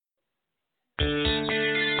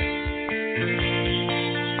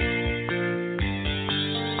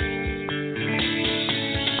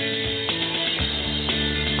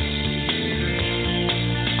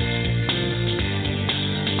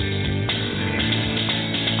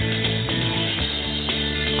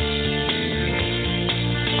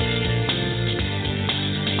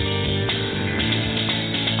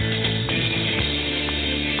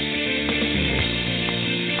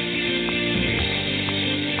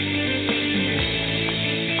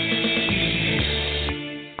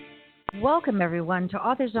Welcome, everyone, to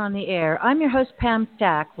Authors on the Air. I'm your host, Pam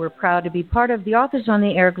Stack. We're proud to be part of the Authors on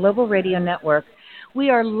the Air Global Radio Network. We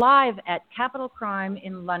are live at Capital Crime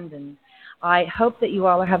in London. I hope that you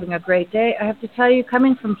all are having a great day. I have to tell you,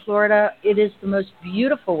 coming from Florida, it is the most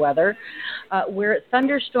beautiful weather. We're at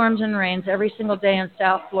thunderstorms and rains every single day in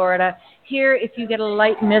South Florida. Here, if you get a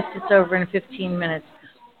light mist, it's over in 15 minutes.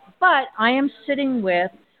 But I am sitting with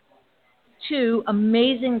two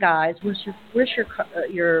amazing guys. Where's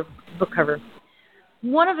your book cover?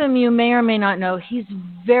 One of them you may or may not know. He's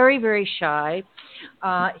very, very shy.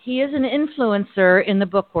 He is an influencer in the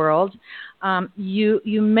book world.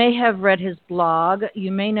 You may have read his blog.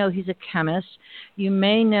 You may know he's a chemist. You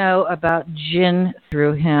may know about gin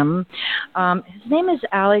through him. His name is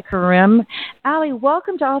Karim. Ali,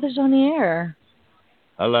 welcome to Authors on the Air.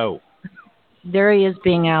 Hello. There he is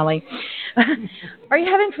being Ali. Are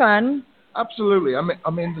you having fun? Absolutely. I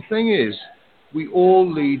mean, the thing is, we all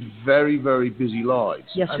lead very, very busy lives.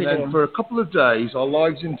 Yes, we do. And then for a couple of days, our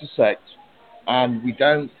lives intersect, and we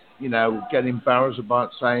don't, get embarrassed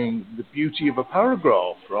about saying the beauty of a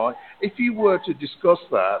paragraph, right? If you were to discuss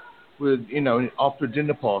that with, after a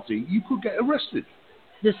dinner party, you could get arrested.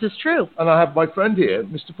 This is true. And I have my friend here,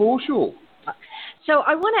 Mr. Forshaw. So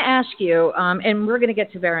I want to ask you, and we're going to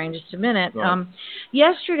get to Barry in just a minute. Right.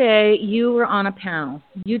 Yesterday, you were on a panel.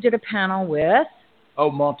 You did a panel with... Oh,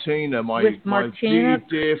 Martina, my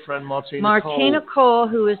dear friend Martina Cole,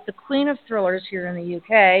 who is the queen of thrillers here in the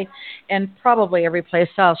UK and probably every place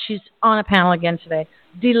else. She's on a panel again today.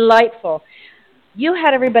 Delightful. You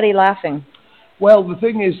had everybody laughing. Well, the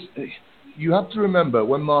thing is, you have to remember,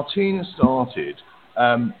 when Martina started...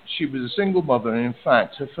 she was a single mother, and in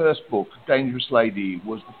fact, her first book, Dangerous Lady,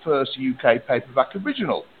 was the first UK paperback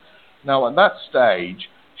original. Now, at that stage,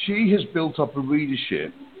 she has built up a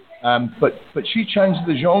readership, but she changed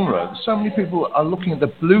the genre. So many people are looking at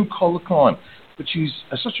the blue-collar crime, but she's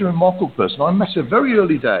such a remarkable person. I met her very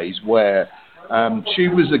early days where she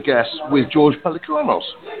was a guest with George Pelecanos,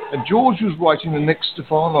 and George was writing the Nick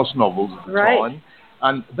Stefanos novels at the time,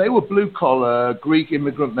 and they were blue-collar, Greek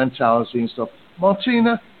immigrant mentality and stuff.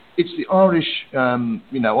 Martina, it's the Irish,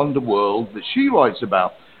 underworld that she writes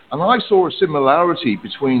about. And I saw a similarity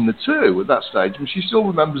between the two at that stage, and she still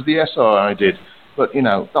remembers the essay I did. But,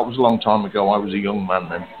 that was a long time ago. I was a young man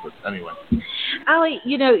then. But anyway. Ali,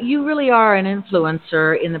 you really are an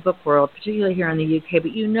influencer in the book world, particularly here in the UK,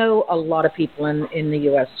 but you know a lot of people in the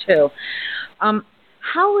US too.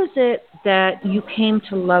 How is it that you came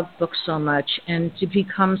to love books so much and to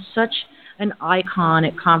become such an icon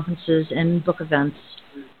at conferences and book events?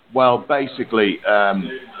 Well, basically,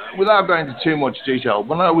 without going into too much detail,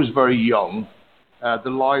 when I was very young, the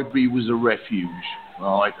library was a refuge,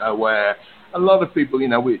 right, where a lot of people,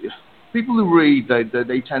 people who read,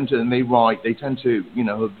 they tend to, and they write, they tend to,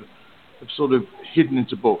 have sort of hidden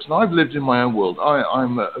into books. And I've lived in my own world.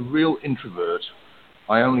 I'm a real introvert.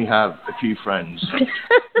 I only have a few friends.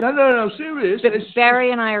 No, serious. But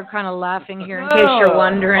Barry and I are kind of laughing here in case you're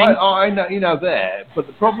wondering. I know, there. But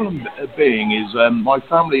the problem being is my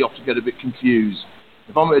family often get a bit confused.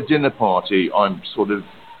 If I'm at a dinner party, I'm sort of,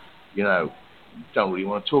 don't really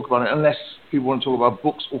want to talk about it unless people want to talk about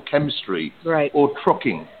books or chemistry or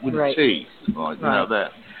trucking with a T, right. There.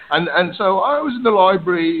 And so I was in the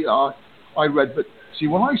library, I read, but see,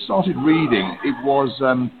 when I started reading, it was...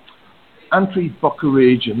 Anthony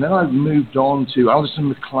Buckeridge, and then I moved on to Alison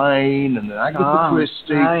MacLean and then Agatha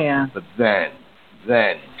Christie. Oh, yeah. But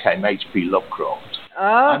then came H.P. Lovecraft.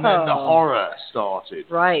 Oh. And then the horror started.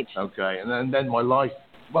 Right. Okay, and then my life...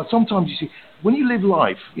 Well, sometimes, you see, when you live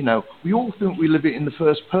life, we all think we live it in the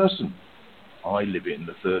first person. I live it in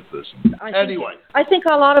the third person. I think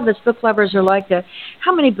a lot of us book lovers are like that.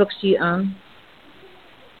 How many books do you own?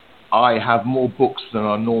 I have more books than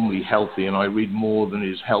are normally healthy, and I read more than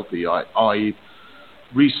is healthy. I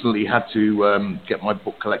recently had to get my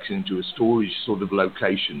book collection into a storage sort of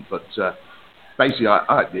location, but basically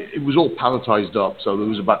it was all palletized up, so there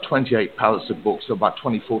was about 28 pallets of books, so about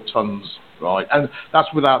 24 tons, right? And that's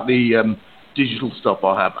without the digital stuff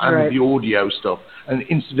I have and the audio stuff. And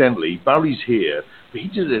incidentally, Barry's here, but he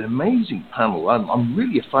did an amazing panel. I'm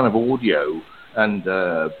really a fan of audio. And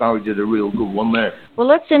Barry did a real good one there. Well,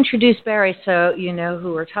 let's introduce Barry so you know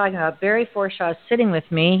who we're talking about. Barry Forshaw is sitting with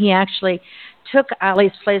me. He actually took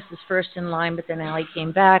Ali's place as first in line, but then Ali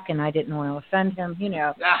came back, and I didn't want to offend him,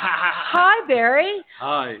 Hi, Barry.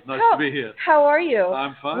 Hi, nice to be here. How are you?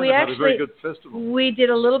 I'm fine. I've had a very good festival. We did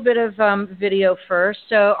a little bit of video first,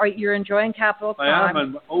 so you're enjoying Capital Crime? I am.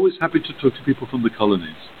 I'm always happy to talk to people from the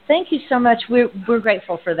colonies. Thank you so much. We're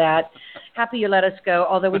grateful for that. happy you let us go.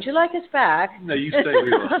 Although, would you like us back? No, you stay where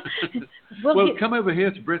you are. Well, come over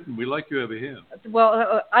here to Britain. We like you over here.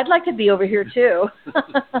 Well, I'd like to be over here, too.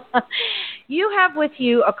 You have with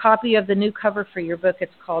you a copy of the new cover for your book.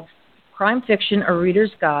 It's called Crime Fiction, A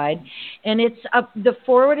Reader's Guide. And it's the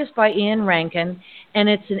foreword is by Ian Rankin, and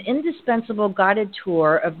it's an indispensable guided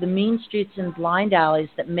tour of the mean streets and blind alleys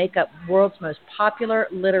that make up the world's most popular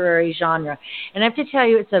literary genre. And I have to tell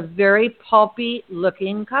you, it's a very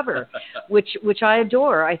pulpy-looking cover, which I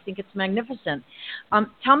adore. I think it's magnificent.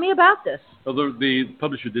 Tell me about this. Well, the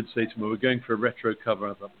publisher did say to me, we're going for a retro cover.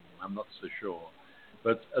 I thought, I'm not so sure.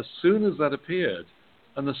 But as soon as that appeared,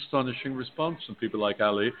 an astonishing response from people like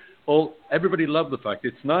Ali. Everybody loved the fact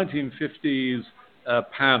it's 1950s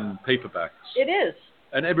pan paperbacks. It is.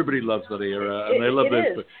 And everybody loves that era, and they love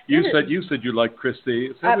those books. You said you liked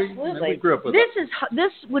Christie. So absolutely. We grew up with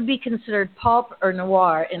This would be considered pulp or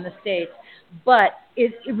noir in the States, but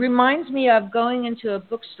it reminds me of going into a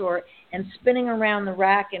bookstore and spinning around the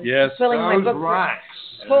rack and pulling my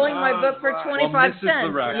book for 25 cents.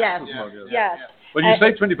 The rack. Yes. When you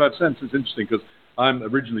say 25 cents, it's interesting because I'm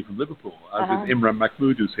originally from Liverpool. I was with Imran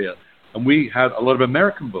Mahmood, who's here. And we had a lot of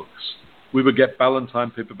American books. We would get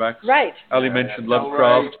Ballantine paperbacks. Right. Ali mentioned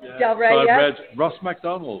Lovecraft. Del Rey, so I read Ross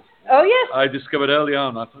MacDonald. Oh, yes. I discovered early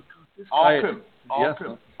on. I thought, God, this guy...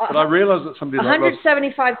 Arkham. But I realized that somebody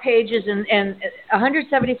 175 pages and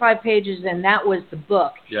 175 pages, and that was the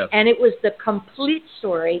book. Yes. And it was the complete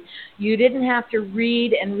story. You didn't have to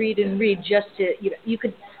read and read and read just to... You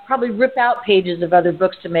could probably rip out pages of other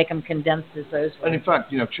books to make them condensed as those were. And in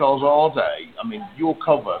fact, Charles Arday, your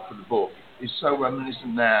cover for the book is so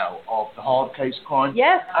reminiscent now of the hard case crime.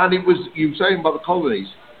 Yes. And it was, you were saying about the colonies,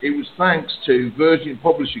 it was thanks to Virgin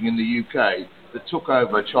Publishing in the UK that took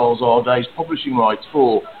over Charles Arday's publishing rights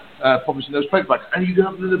for publishing those paperbacks. And you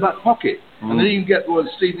have them in the back pocket. And then you can get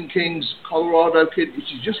Stephen King's Colorado Kid, which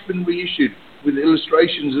has just been reissued with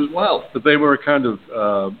illustrations as well. But they were a kind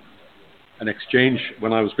of... an exchange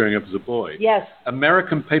when I was growing up as a boy. Yes.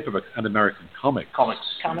 American paperbacks and American comics. Comics.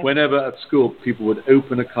 Whenever at school people would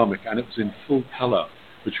open a comic and it was in full colour,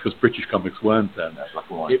 which because British comics weren't then,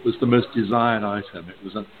 it was the most desired item. It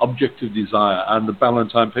was an object of desire, and the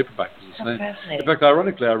Ballantine paperback was the same. In fact,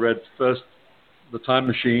 ironically, I read first The Time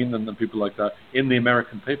Machine and then people like that in the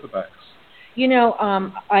American paperbacks.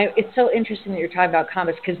 It's so interesting that you're talking about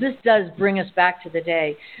comics because this does bring us back to the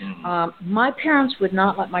day. My parents would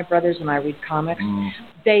not let my brothers and I read comics.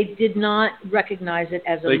 They did not recognize it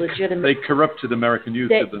as a legitimate... They corrupted American youth,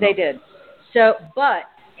 did they? They did. So, but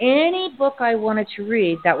any book I wanted to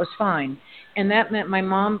read, that was fine. And that meant my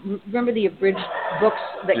mom, remember the abridged books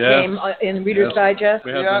that came in Reader's Digest?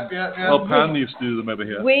 We had Well, Pan used to do them over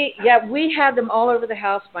here. We had them all over the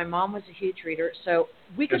house. My mom was a huge reader, so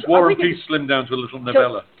we could... It's War and Peace slimmed down to a little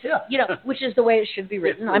novella. Which is the way it should be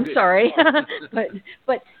written. I'm sorry.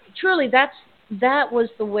 but truly, that was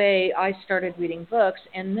the way I started reading books.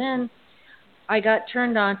 And then I got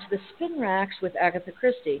turned on to the spin racks with Agatha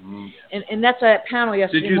Christie. And that's a panel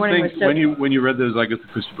yesterday morning. Did you think, when you read those Agatha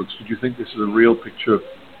Christie books, did you think this is a real picture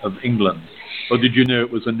of England? Or did you know it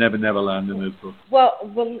was a Never Never Land in those books? Well,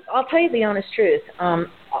 I'll tell you the honest truth.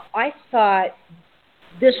 I thought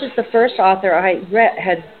this was the first author I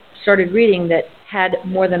had started reading that had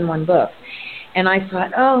more than one book. And I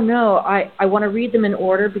thought, oh, no, I want to read them in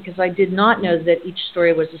order because I did not know that each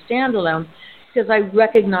story was a standalone because I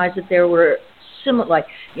recognized that there were similar, like,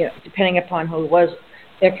 depending upon who it was,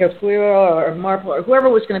 Ecoquiro or Marple or whoever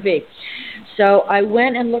it was going to be. So I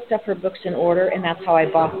went and looked up her books in order, and that's how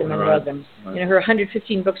I bought them and read them. Right. Her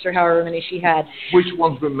 115 books or however many she had. Which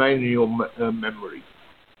ones remain in your memory?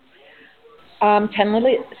 10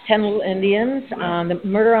 Little Indians. The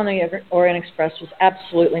Murder on the Orient Express was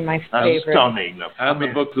absolutely my favorite. Stunning. And the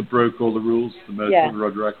book that broke all the rules, the Murder of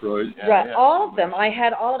Roger Ackroyd. Right, all of them. I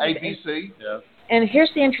had all of them. ABC. And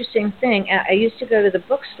here's the interesting thing. I used to go to the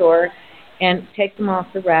bookstore and take them off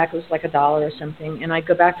the rack. It was like $1 or something. And I'd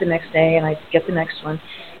go back the next day and I'd get the next one.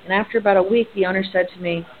 And after about a week, the owner said to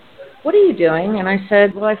me, "What are you doing?" And I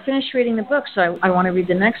said, "Well, I finished reading the book, so I want to read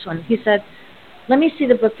the next one." He said, "Let me see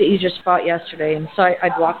the book that you just bought yesterday." And so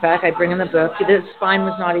I'd walk back, I'd bring him the book. The spine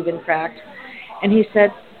was not even cracked. And he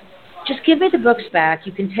said, "Just give me the books back.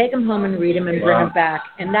 You can take them home and read them and bring them back."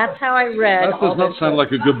 And that's how I read. That does not sound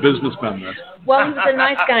like a good businessman, then. Well, he was a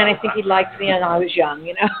nice guy, and I think he liked me, and I was young,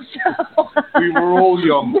 So we were all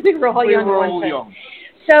young. We were all young.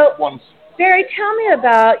 So, once. Barry, tell me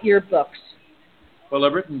about your books. Well,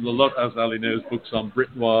 I've written a lot, as Ali knows, books on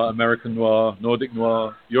Brit noir, American noir, Nordic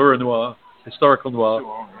noir, Euro noir, historical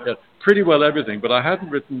noir, pretty well everything. But I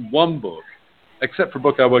hadn't written one book except for a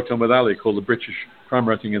book I worked on with Ali called the British Crime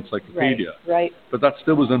Writing Encyclopedia. Right. But that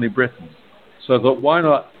still was only Britain. So I thought, why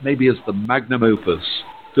not, maybe as the magnum opus,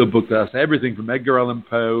 do a book that has everything from Edgar Allan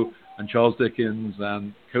Poe and Charles Dickens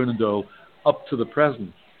and Conan Doyle up to the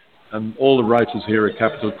present. And all the writers here at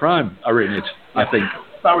Capital Crime are in it, I think.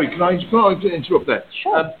 Barry, can I interrupt there?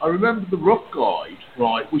 Sure. I remember the rough guide,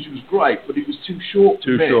 right, which was great, but it was too short.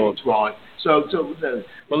 Too short. Right. So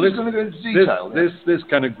well, this going to go into detail. This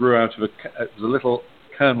kind of grew out of a little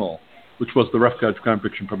kernel, which was the Rough Guide to Crime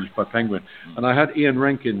Fiction published by Penguin. And I had Ian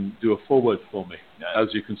Rankin do a foreword for me,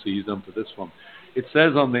 as you can see he's done for this one. It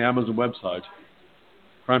says on the Amazon website,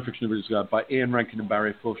 Crime Fiction Reader's Guide by Ian Rankin and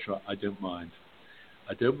Barry Forshaw. I don't mind.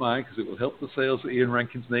 I don't mind because it will help the sales that Ian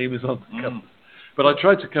Rankin's name is on the cover. But I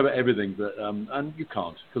tried to cover everything, that, and you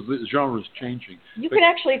can't because the genre is changing. You can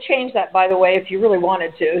actually change that, by the way, if you really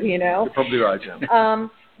wanted to, you know. You're probably right, yeah.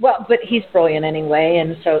 Well, but he's brilliant anyway,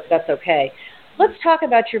 and so that's okay. Let's talk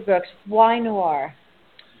about your books. Why noir?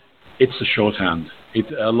 It's a shorthand.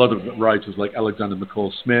 A lot of writers like Alexander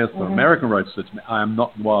McCall Smith or American writers said to me, I am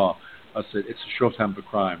not noir. I said, it's a shorthand for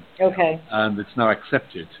crime. Okay. And it's now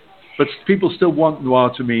accepted. But people still want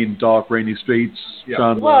noir to mean dark, rainy streets.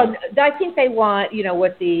 Yeah. Well, I think they want, you know,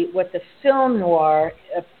 what the film noir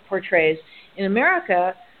portrays. In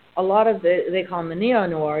America, a lot of they call them the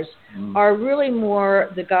neo-noirs, are really more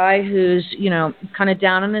the guy who's, you know, kind of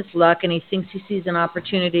down on his luck and he thinks he sees an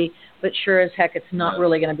opportunity, but sure as heck it's not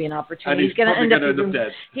really going to be an opportunity. And he's going to end up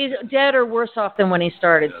dead. He's dead or worse off than when he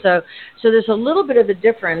started. So there's a little bit of a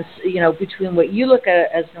difference, you know, between what you look at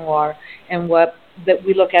as noir and what that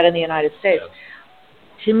we look at in the United States.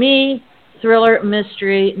 Yeah. To me, thriller,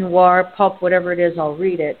 mystery, noir, pulp, whatever it is, I'll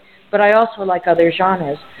read it. But I also like other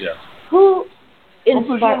genres. Yeah. Who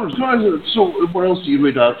So what else do you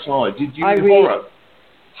read outside? Did you read horror?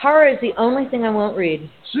 Horror is the only thing I won't read.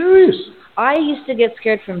 Serious? I used to get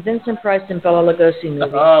scared from Vincent Price and Bela Lugosi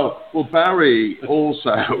movies. Oh, well, Barry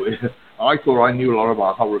also... I thought I knew a lot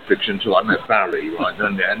about horror fiction until I met Barry, right?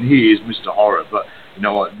 And he is Mr. Horror. But, you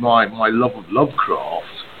know, my love of Lovecraft,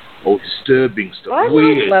 or disturbing stuff, I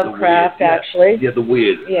weird, like Lovecraft, actually. Yeah, the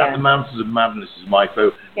weird. Yeah. And the Mountains of Madness is my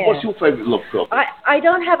favourite. Yeah. What's your favourite Lovecraft? I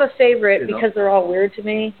don't have a favourite because they're all weird to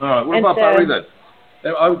me. All right, what about Barry then?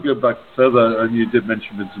 I would go back further, and you did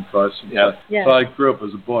mention Vincent Price. Yeah. So I grew up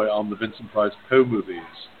as a boy on the Vincent Price Poe movies.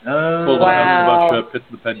 Called The House of Usher, Pit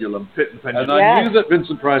and the Pendulum. And I knew that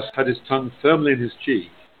Vincent Price had his tongue firmly in his cheek.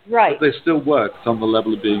 Right. But they still worked on the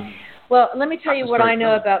level of being... Well, let me tell you what I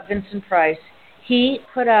know about Vincent Price. He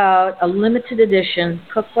put out a limited edition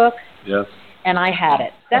cookbook. Yes. And I had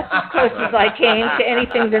it. That's as close as I came to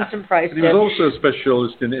anything Vincent Price did. He was also a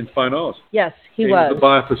specialist in fine art. Yes, he was. He was the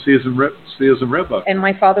buyer for Sears and Roebuck. And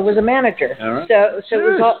my father was a manager. All right. So it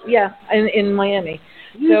was all, in Miami.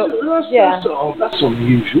 That's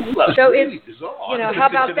unusual. That's so really it's bizarre. You know, how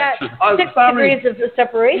about that? 6 Barry, degrees of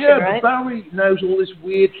separation, right? Barry knows all this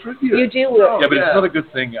weird trivia. You do. Yeah, but it's not a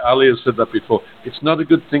good thing. Ali has said that before. It's not a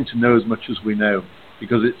good thing to know as much as we know,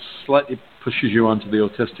 because it slightly pushes you onto the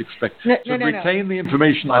autistic spectrum. Retain the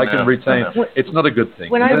information I can retain. It's not a good thing.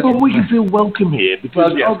 But we can feel welcome here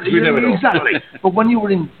because we know it all. Exactly. But when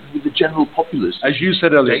you're in with the general populace, as you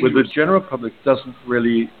said earlier, with the general public doesn't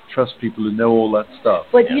really trust people who know all that stuff.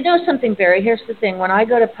 But you know something, Barry? Here's the thing: when I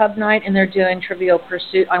go to pub night and they're doing Trivial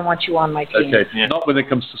Pursuit, I want you on my team. Okay, not when it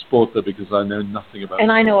comes to sport though, because I know nothing about.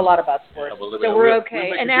 And I know a lot about sports, so we're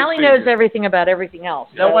okay. And Ali knows everything about everything else.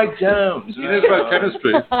 No, I don't. He knows about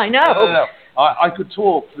chemistry. I know. No. I could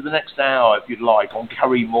talk for the next hour, if you'd like, on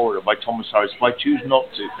Karim by Thomas Harris, but I choose not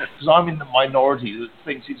to, because I'm in the minority that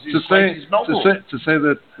thinks it's novel. To say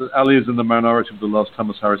that Ali is in the minority of the lost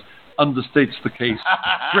Thomas Harris understates the case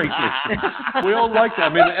greatly. We all liked it. I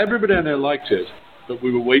mean, everybody in there liked it, but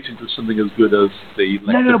we were waiting for something as good as the...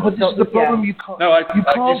 No, but this is the problem. You can't, you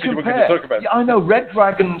can't compare. Talk about. Yeah, I know, Red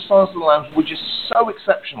Dragon and Silence of the Lambs were just so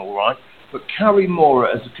exceptional, right? But Karim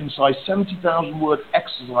as a concise 70,000-word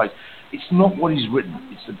exercise, it's not what he's written.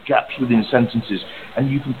 It's the gaps within sentences,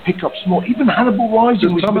 and you can pick up small. Even Hannibal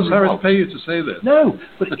Rising. Does Thomas Harris pay you to say this? No,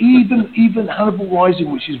 but even Hannibal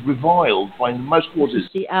Rising, which is reviled by most quarters.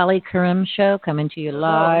 The Ali Karim Show coming to you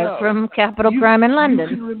live from Capital Crime in London.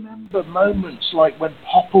 You can remember moments like when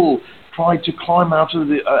Popple tried to climb out of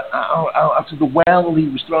the well he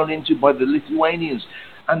was thrown into by the Lithuanians,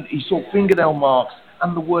 and he saw fingernail marks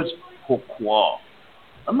and the words "pourquoi."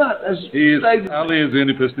 And that Ali is the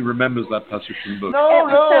only person who remembers that passage from the book.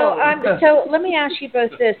 No. So let me ask you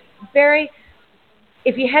both this. Barry,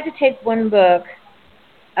 if you had to take one book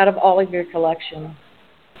out of all of your collection,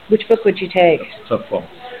 which book would you take? Tough one.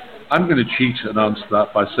 I'm going to cheat and answer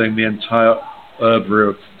that by saying the entire oeuvre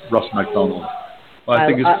of Ross MacDonald. I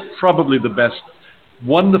think it's probably the best.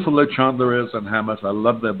 Wonderful though Chandler is and Hammett, I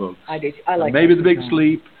love their books. I do. I like maybe The Big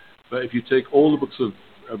Sleep, but if you take all the books of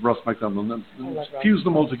Ross MacDonald and fuse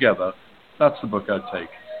them all together, that's the book I'd take.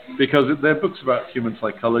 Because they're books about human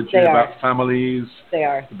psychology, about families,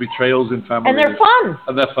 the betrayals in families. And they're fun.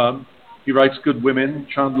 And they're fun. He writes good women.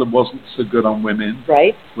 Chandler wasn't so good on women.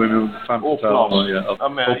 Right. Women with the family. I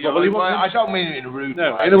don't mean it in a rude way.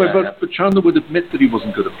 No, anyway, but Chandler would admit that he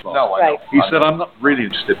wasn't good at plot. No, I don't. He said, I'm not really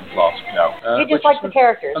interested in plot. No. He just likes the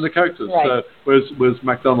characters. And the characters. Right. Whereas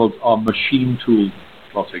MacDonald are machine tool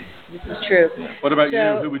plotting. This is true. What about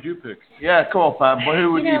you? Who would you pick? Yeah, come on, Pam. Well,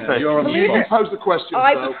 who would you pick? You're on the You pose the question.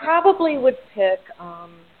 I probably would pick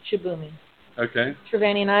Shibumi. Okay.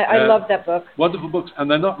 Trevanian. I love that book. Wonderful books,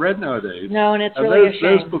 and they're not read nowadays. No, and it's really a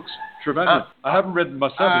shame. Those books, Trevanian, I haven't read them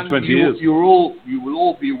myself in 20 years. You will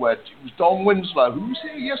all be aware. It was Don Winslow, who was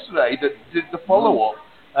here yesterday, that did the follow-up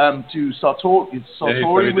to Sartori.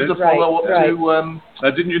 Sartori was the follow-up to...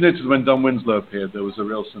 Now, didn't you notice when Don Winslow appeared, there was a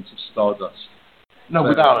real sense of stardust? No,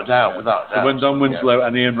 without a doubt, without a doubt. When Don Winslow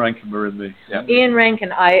and Ian Rankin were in the... Ian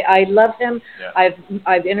Rankin, I love him. Yeah.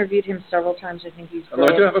 I've interviewed him several times. I think he's great.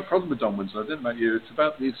 I do have a problem with Don Winslow, I didn't about you. It's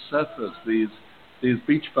about these surfers, these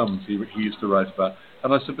beach bums he used to write about.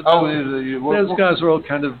 And I said, but those guys are all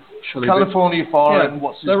kind of... California foreign,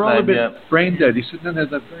 what's his name? They're all a bit brain dead. He said, no,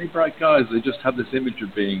 they're very bright guys. They just have this image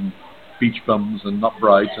of being beach bums and not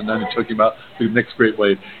bright, and then he's talking about the next great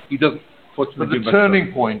wave. He doesn't... But the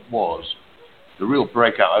turning point was... The real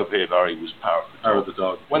breakout over here, Barry, was Power of the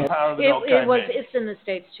Dog. When Power of the Dog came in. It's in the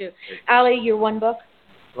States, too. Ali, your one book?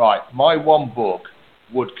 Right. My one book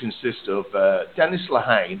would consist of Dennis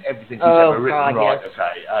Lehane, everything he's ever written. Right, yes.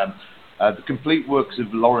 Okay. The complete works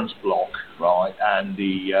of Lawrence Block, right, and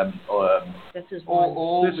the this is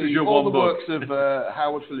all the works of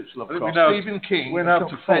Howard Phillips Lovecraft, Stephen King,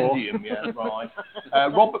 Compendium, right.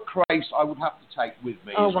 Robert Crace, I would have to take with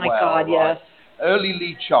me. Oh my God, yes. Early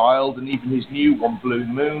Lee Child and even his new one, Blue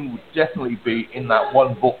Moon, would definitely be in that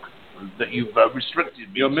one book that you've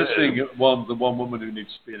restricted me. You're missing the one woman who needs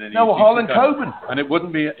to be in any. No, Harlan Coben. And it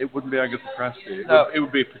wouldn't be Agatha Christie. It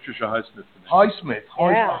would be Patricia Highsmith. Highsmith.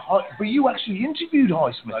 But you actually interviewed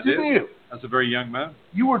Highsmith, didn't you? As a very young man.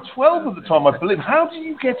 You were 12 at the time, I believe. How did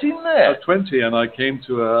you get in there? I was 20, and I came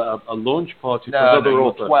to a launch party for another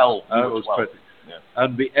author. 12. I was 20. Yeah.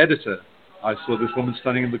 And the editor, I saw this woman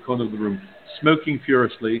standing in the corner of the room, smoking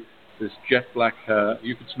furiously, this jet black hair.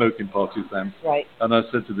 You could smoke in parties then. Right. And I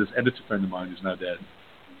said to this editor friend of mine who's now dead,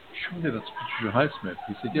 surely that's Patricia Highsmith.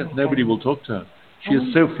 He said, yes, nobody will talk to her. She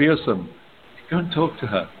is so fearsome. Go and talk to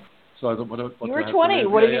her. So I thought, what you were 20.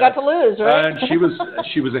 What have you got to lose, right? And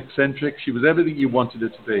she was eccentric. She was everything you wanted her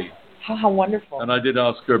to be. How wonderful. And I did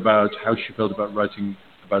ask her about how she felt about writing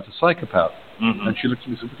about a psychopath. Mm-hmm. And she looked at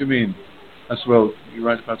me and said, what do you mean? I said, well, you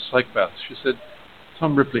write about psychopaths. She said,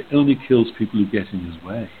 Tom Ripley only kills people who get in his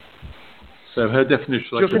way. So her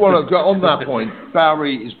definition... Just want to go on that point.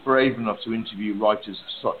 Barry is brave enough to interview writers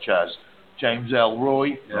such as James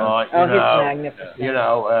Elroy, right? Oh, he's magnificent. You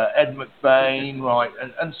know, Ed McBain, right?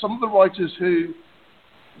 And some of the writers who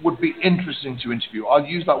would be interesting to interview. I'll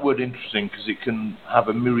use that word interesting because it can have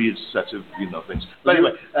a myriad set of, things. But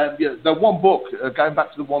anyway, the one book, going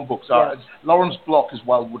back to the one book, Lawrence Block as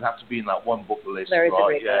well would have to be in that one book list. Larry's right? a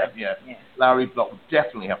great guy. Yeah. Larry Block would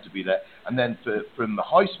definitely have to be there. And then from the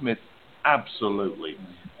Highsmith, absolutely.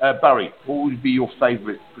 Barry, what would be your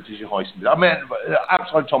favourite British Highsmith? I mean,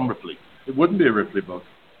 outside Tom Ripley. It wouldn't be a Ripley book.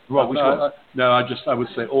 Right, which one? No, I would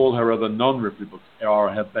say all her other non-Ripley books are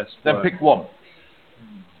her best Then work. pick one.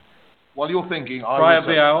 While you're thinking... Cry of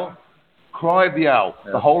the Owl. Cry of the Owl.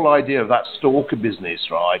 Yeah. The whole idea of that stalker business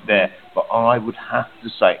right there. But I would have to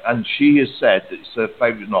say, and she has said that it's her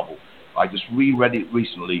favourite novel. I just reread it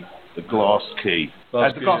recently, The Glass Key.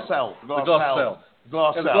 The Glass Cell.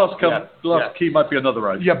 Glass Key might be another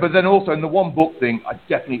idea. Yeah, but then also in the one book thing, I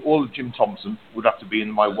definitely, all of Jim Thompson would have to be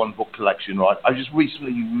in my one book collection, right? I just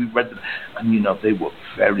recently reread them, and they were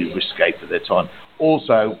very risque for their time.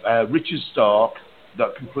 Also, Richard Stark,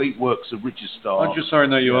 the complete works of Richard Stark. I'm just sorry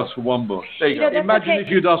now you asked for one book. There you go. Imagine if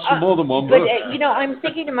you'd asked for more than one book. But, I'm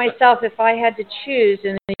thinking to myself, if I had to choose,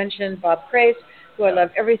 and you mentioned Bob Crace, who I love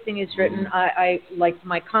everything he's written. I like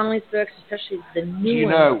Mike Connolly's books, especially the new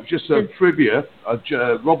ones. Just a trivia,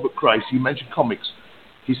 Robert Crace, you mentioned comics.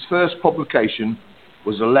 His first publication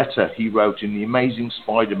was a letter he wrote in The Amazing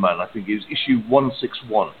Spider-Man. I think it was issue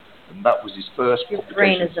 161. And that was his first publication. His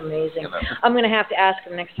brain is amazing. I'm going to have to ask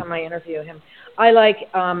him next time I interview him. I like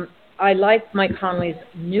Mike Connolly's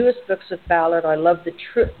newest books with Ballard. I love the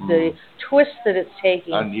twist that it's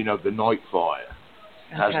taking. And, The Night Fire.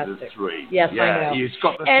 has Fantastic. the 3. Yes, yeah, I know. It's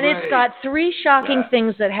got the and 3. it's got 3 shocking Yeah.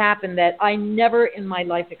 things that happen that I never in my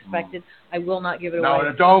life expected. I will not give it No, away.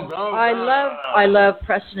 no, don't. I love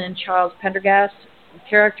Preston and Charles Pendergast's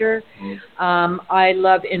character. I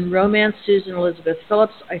love in romance Susan Elizabeth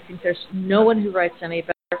Phillips. I think there's no one who writes any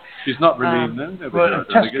better. She's not really known over here.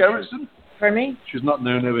 Tess Gerritsen? Pardon me? She's not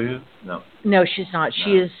known over here. No, she's not.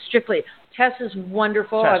 She is strictly. Tess is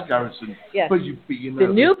wonderful. Tess Gerritsen. Yes. But you know,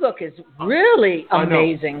 the new book is really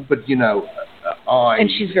amazing. But and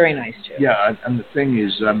she's very nice too. Yeah, and the thing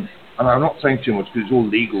is, and I'm not saying too much because it's all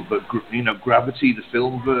legal, but Gravity, the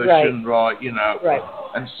film version, right? Right.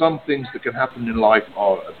 And some things that can happen in life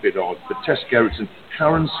are a bit odd. But Tess Gerritsen,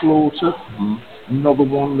 Karen Slaughter, another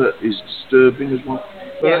one that is disturbing as well.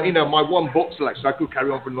 But my one book selection, I could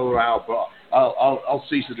carry on for another hour, but I'll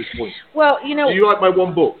cease at this point. Well, Do you like my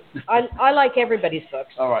one book? I like everybody's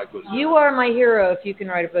books. All right, good. You are my hero if you can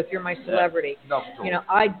write a book. You're my celebrity. No,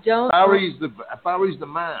 I don't. Barry's the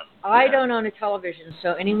man. I don't own a television,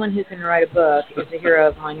 so anyone who can write a book is a hero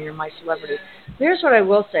of mine. You're my celebrity. Here's what I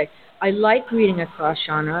will say. I like reading across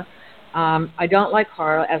genre. I don't like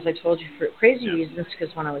horror, as I told you, for crazy reasons,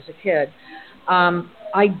 because when I was a kid.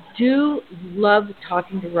 I do love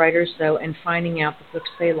talking to writers, though, and finding out the books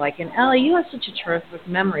they like. And, Ellie, you have such a terrific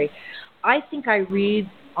memory. I think I read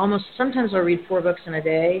sometimes I'll read 4 books in a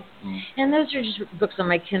day. And those are just books on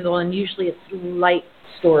my Kindle, and usually it's light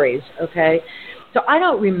stories, okay? So I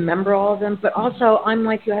don't remember all of them, but also I'm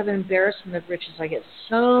like you, I have an embarrassment of riches. I get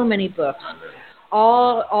so many books,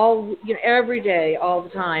 all every day, all the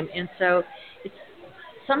time. And so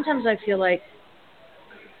sometimes I feel like,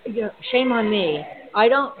 shame on me. I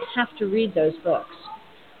don't have to read those books.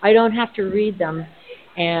 I don't have to read them,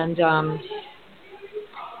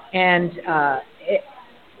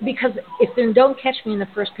 because if they don't catch me in the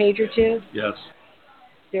first page or 2. Yes.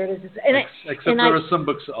 There it is. Except there are some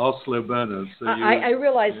books that are slow burners. So I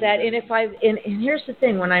realize that, and here's the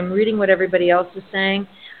thing: when I'm reading what everybody else is saying,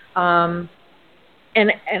 and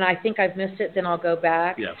I think I've missed it, then I'll go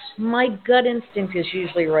back. Yes. My gut instinct is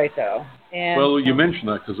usually right, though. And, well, you mentioned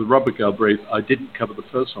that because with Robert Galbraith, I didn't cover the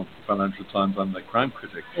first one for Financial Times. I'm their crime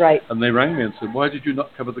critic. Right. And they rang me and said, "Why did you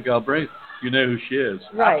not cover the Galbraith? You know who she is."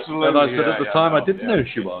 Right. Absolutely. And I said at the time I didn't know who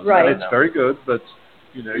she was. Right. And it's very good, but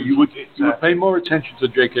you would pay more attention to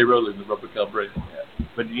J.K. Rowling than Robert Galbraith. Yeah.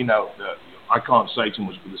 But I can't say too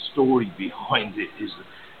much, but the story behind it is.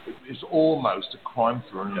 It's almost a crime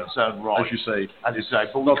thriller in its own right. As you say.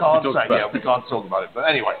 But we can't we can't talk about it. But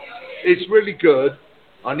anyway, it's really good.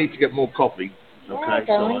 I need to get more coffee. Okay,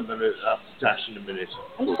 so I'm going to have to dash in a minute.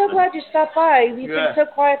 I'm so glad you stopped by. You've been so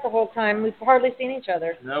quiet the whole time. We've hardly seen each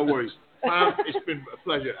other. No worries. It's been a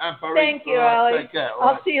pleasure. And Barry, thank you, Allie. Take care.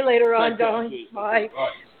 I'll see you later on, darling. Bye.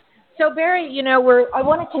 So Barry, I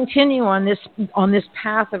want to continue on this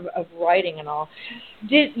path of writing and all.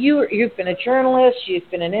 You've been a journalist, you've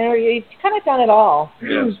been an interviewer, you've kind of done it all.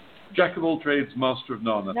 Yes. Jack of all trades, master of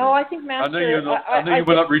none. I think master. I know you're not. I know you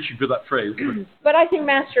were not reaching for that phrase. But I think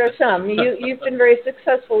master of some. You've been very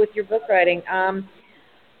successful with your book writing.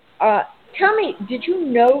 Tell me, did you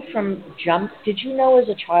know from jump? Did you know as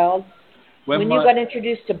a child when you got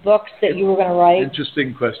introduced to books that you were going to write?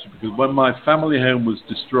 Interesting question, because when my family home was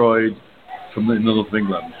destroyed from the north of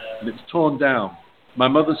England and it was torn down, my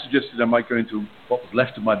mother suggested I might go into what was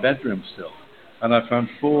left of my bedroom still, and I found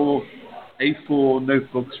 4 A4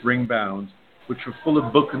 notebooks ring bound, which were full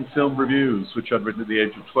of book and film reviews, which I'd written at the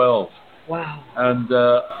age of 12. Wow. And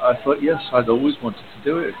I thought, yes, I'd always wanted to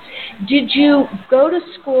do it. Did you go to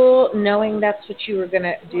school knowing that's what you were going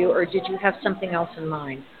to do, or did you have something else in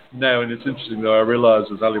mind? No, and it's interesting, though, I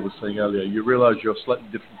realised, as Ali was saying earlier, you realise you're slightly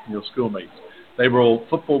different from your schoolmates. They were all,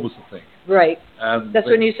 football was the thing. Right. And that's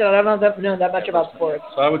when you said, I don't know that much about sports.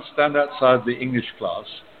 So I would stand outside the English class,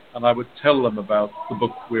 and I would tell them about the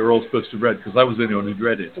book we were all supposed to have read, because I was the only one who'd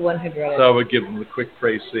read it. The one who'd read it. So I would give them the quick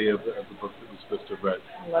précis of the book that we were supposed to have read.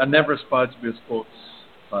 I never aspired to be a sports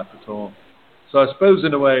type at all. So I suppose,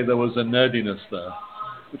 in a way, there was a nerdiness there,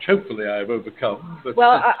 which hopefully I have overcome. But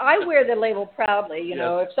well, I wear the label proudly.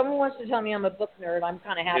 If someone wants to tell me I'm a book nerd, I'm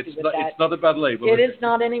kind of happy with that. It's not a bad label. It is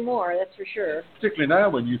not anymore, that's for sure. Particularly now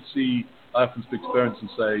when you see, I often speak to parents and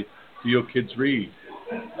say, do your kids read?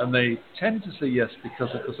 And they tend to say yes because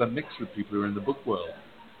I'm mixed with people who are in the book world.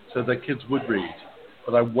 So their kids would read.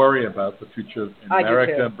 But I worry about the future in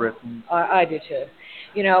America, Britain. I do too.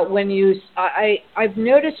 I've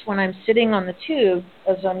noticed when I'm sitting on the tube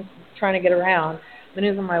as I'm trying to get around,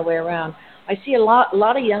 maneuver my way around, I see a lot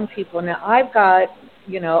of young people. Now I've got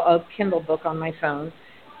a Kindle book on my phone,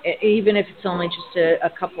 even if it's only just a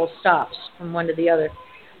couple stops from one to the other.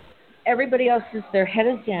 everybody else is, their head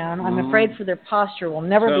is down. I'm afraid for their posture will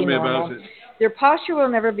never Tell be me normal. about it. Their posture will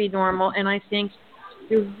never be normal, and I think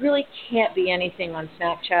there really can't be anything on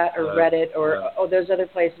Snapchat or Reddit or those other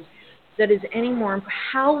places that is any more.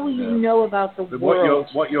 How will you know about the world?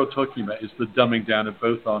 What you're talking about is the dumbing down of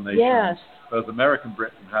both our nations. Yes. Both America and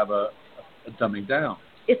Britain have a dumbing down.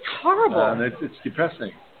 It's horrible. And it's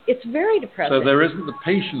depressing. It's very depressing. So there isn't the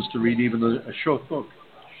patience to read even a short book.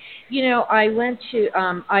 You know, I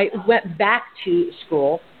went back to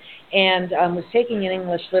school and was taking an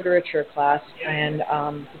English literature class, and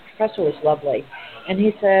the professor was lovely. And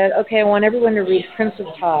he said, okay, I want everyone to read Prince of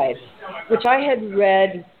Tides, which I had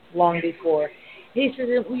read long before. He said,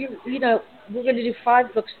 you know, we're going to do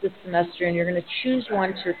 5 books this semester, and you're going to choose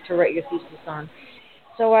one to write your thesis on.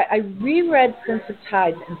 So I reread Prince of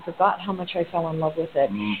Tides and forgot how much I fell in love with it.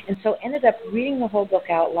 And so ended up reading the whole book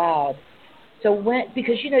out loud. So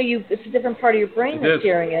because, you know, it's a different part of your brain that's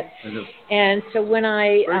hearing it. It is. And so when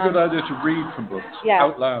I... Very good idea to read from books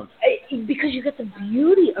out loud. Because you get the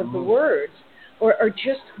beauty of the words or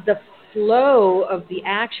just the flow of the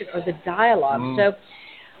action or the dialogue. So,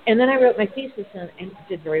 and then I wrote my thesis and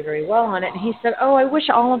did very, very well on it. And he said, I wish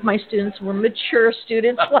all of my students were mature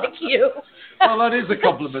students like you. Well, that is a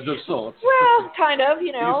compliment of sorts. Well, kind of,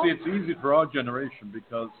 you know. You see, it's easy for our generation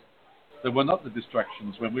because there were not the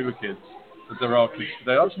distractions when we were kids that there are kids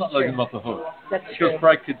today. That's not letting them off the hook. That's because true. Because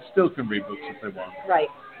bright kids still can read books if they want. Right.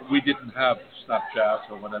 We didn't have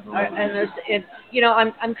Snapchat or whatever. And you know,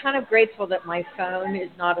 I'm kind of grateful that my phone is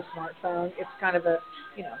not a smartphone. It's kind of a,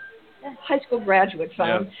 you know, high school graduate phone.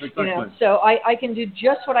 Yeah, exactly. You know, so I can do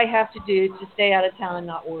just what I have to do to stay out of town and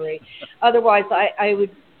not worry. Otherwise, I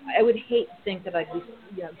would hate to think that I'd be,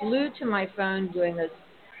 you know, glued to my phone doing those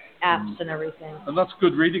apps and everything. And that's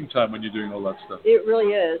good reading time when you're doing all that stuff. It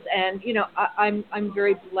really is. And you know, I'm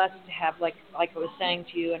very blessed to have, like I was saying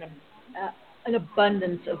to you, an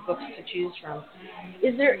abundance of books to choose from.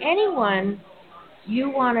 Is there anyone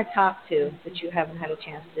you want to talk to that you haven't had a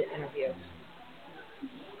chance to interview?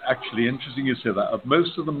 Actually, interesting you say that. Of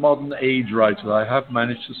most of the modern age writers I have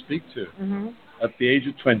managed to speak to. At the age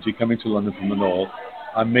of 20, coming to London from the north,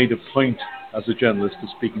 I made a point as a journalist of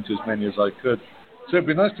speaking to as many as I could. So it'd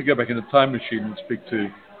be nice to go back in a time machine and speak to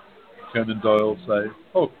Conan Doyle, say,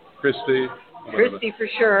 Christie. Christie, for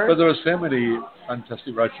sure. But there are so many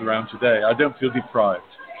fantastic writers around today. I don't feel deprived.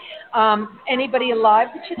 Anybody alive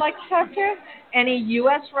that you'd like to talk to? Any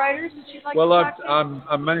U.S. writers that you'd like to talk to?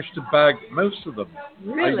 I managed to bag most of them.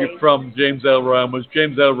 Really? From James Ellroy onwards.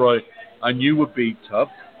 James Ellroy, I knew would be tough.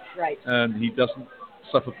 Right. And he doesn't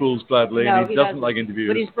suffer fools gladly, No, and he doesn't like interviews.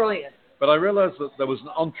 But he's brilliant. But I realized that there was an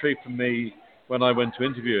entree for me when I went to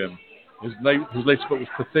interview him. His latest book was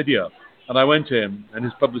Perfidia. And I went to him, and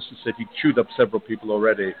his publicist said he'd chewed up several people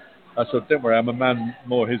already. I said, don't worry, I'm a man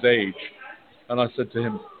more his age. And I said to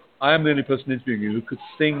him, I am the only person interviewing you who could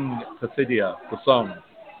sing Perfidia, the song.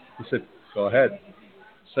 He said, go ahead.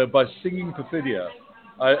 So by singing Perfidia,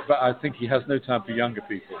 I think he has no time for younger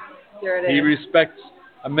people. There it is. He respects,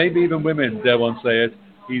 and maybe even women, dare one say it,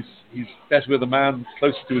 he's better with a man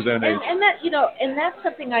closer to his own age. And that, you know, and that's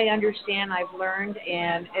something I understand, I've learned,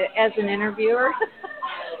 and as an interviewer,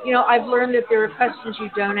 you know, I've learned that there are questions you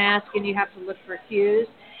don't ask and you have to look for cues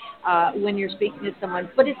when you're speaking to someone.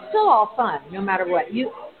 But it's still all fun, no matter what.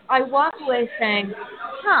 I walk away saying,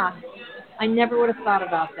 I never would have thought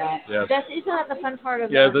about that. Yes. Isn't that the fun part of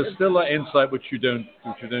it? Yeah, there's still that insight which you don't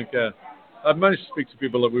get. I've managed to speak to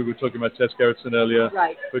people like we were talking about Tess Gerritsen earlier.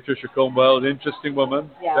 Right. Patricia Cornwell, an interesting woman.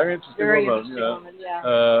 Yeah. Very interesting woman.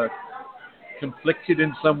 Yeah. Conflicted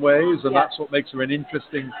in some ways, and that's what makes her an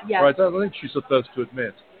interesting writer. I think she's the first to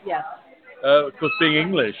admit. Yes. Of course, being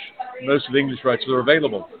English, most of the English writers are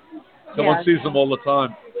available. Someone sees them all the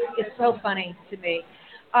time. It's so funny to me.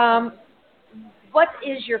 What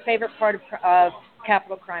is your favorite part of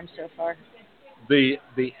Capital Crime so far? The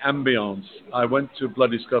ambience. I went to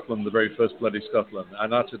Bloody Scotland, the very first Bloody Scotland,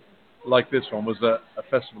 and that, like this one, was a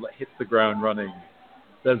festival that hit the ground running.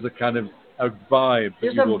 There's a kind of a vibe.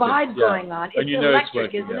 There's a vibe going on. It's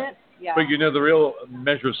electric, isn't it? Yeah. But you know, the real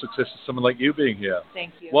measure of success is someone like you being here.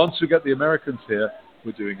 Thank you. Once we get the Americans here,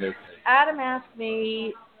 we're doing okay. Adam asked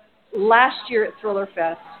me last year at Thriller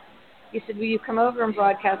Fest, he said, will you come over and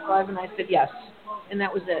broadcast live? And I said, yes. And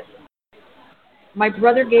that was it. My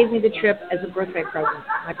brother gave me the trip as a birthday present.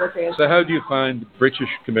 My birthday is... So how do you find British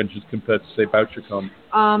conventions compared to, say, BoucherCon?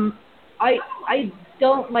 I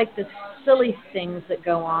don't like the silly things that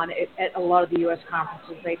go on at a lot of the U.S.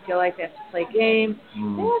 conferences. They feel like they have to play games.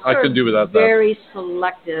 I can do without that. Very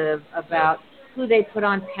selective about who they put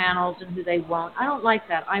on panels and who they won't. I don't like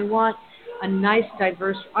that. I want a nice,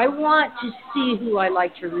 diverse. I want to see who I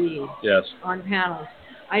like to read Yes. on panels.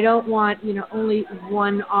 I don't want, only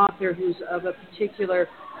one author who's of a particular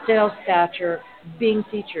sales stature being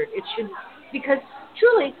featured. It should, because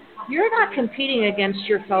truly, you're not competing against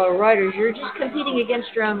your fellow writers. You're just competing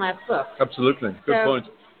against your own last book. Absolutely. Good point.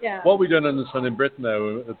 Yeah. What we don't understand in Britain,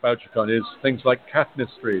 though, at Bouchercon is things like cat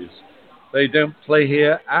mysteries. They don't play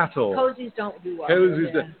here at all. Cozies don't do well.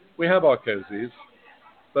 We have our cozies,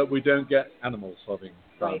 but we don't get animal solving.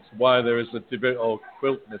 Right. Why there is a debate or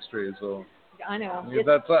quilt mysteries or. I know. Huge.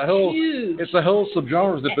 It's a whole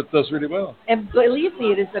subgenre that does really well. And believe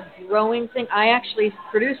me, it is a growing thing. I actually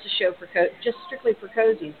produced a show for just strictly for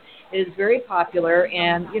cozies. It is very popular,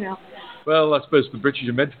 and Well, I suppose the British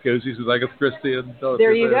invented cozies with Agatha Christie and.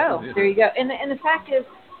 There you go. There you go. And the fact is,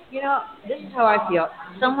 this is how I feel.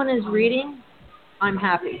 Someone is reading, I'm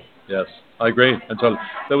happy. Yes, I agree. And so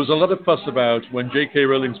there was a lot of fuss about when J.K.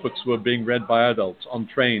 Rowling's books were being read by adults on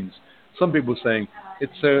trains. Some people were saying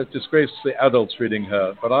it's a disgrace to see adults reading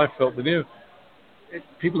her, but I felt with you,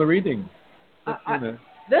 people are reading. Those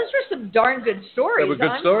were some darn good stories. They were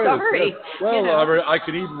good stories. Sorry. Yes. Well, I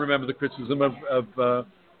can even remember the criticism of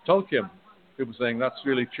Tolkien. People saying that's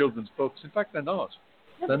really children's books. In fact, they're not.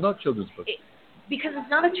 They're not children's books. Because it's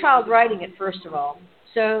not a child writing it, first of all.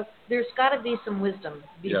 So there's got to be some wisdom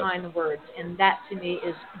behind the words, and that to me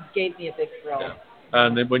gave me a big thrill. Yeah.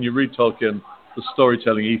 And then when you read Tolkien, the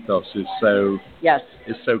storytelling ethos is so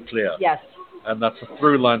clear. Yes. And that's a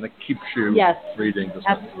through line that keeps you reading.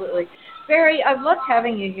 Absolutely. Barry, I've loved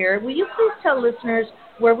having you here. Will you please tell listeners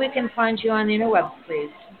where we can find you on the interwebs,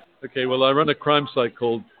 please? Okay, well, I run a crime site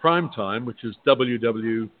called Crime Time, which is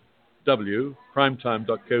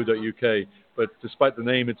www.crimetime.co.uk. But despite the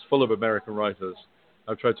name, it's full of American writers.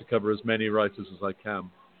 I've tried to cover as many writers as I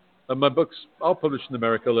can. And my books are published in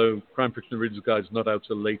America, although Crime Fiction Reader's Guide is not out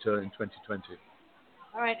till later in 2020.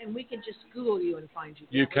 All right, and we can just Google you and find you.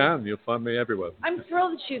 You can. You'll find me everywhere. I'm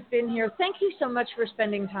thrilled that you've been here. Thank you so much for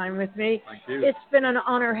spending time with me. Thank you. It's been an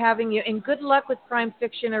honor having you, and good luck with Crime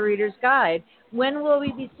Fiction, A Reader's Guide. When will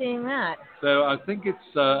we be seeing that? So I think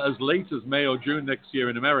it's as late as May or June next year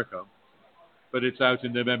in America, but it's out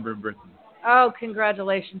in November in Britain. Oh,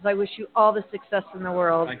 congratulations. I wish you all the success in the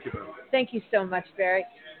world. Thank you, Bill. Thank you so much, Barry.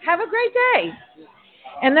 Have a great day.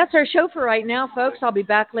 And that's our show for right now, folks. I'll be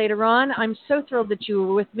back later on. I'm so thrilled that you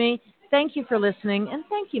were with me. Thank you for listening, and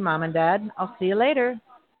thank you, Mom and Dad. I'll see you later.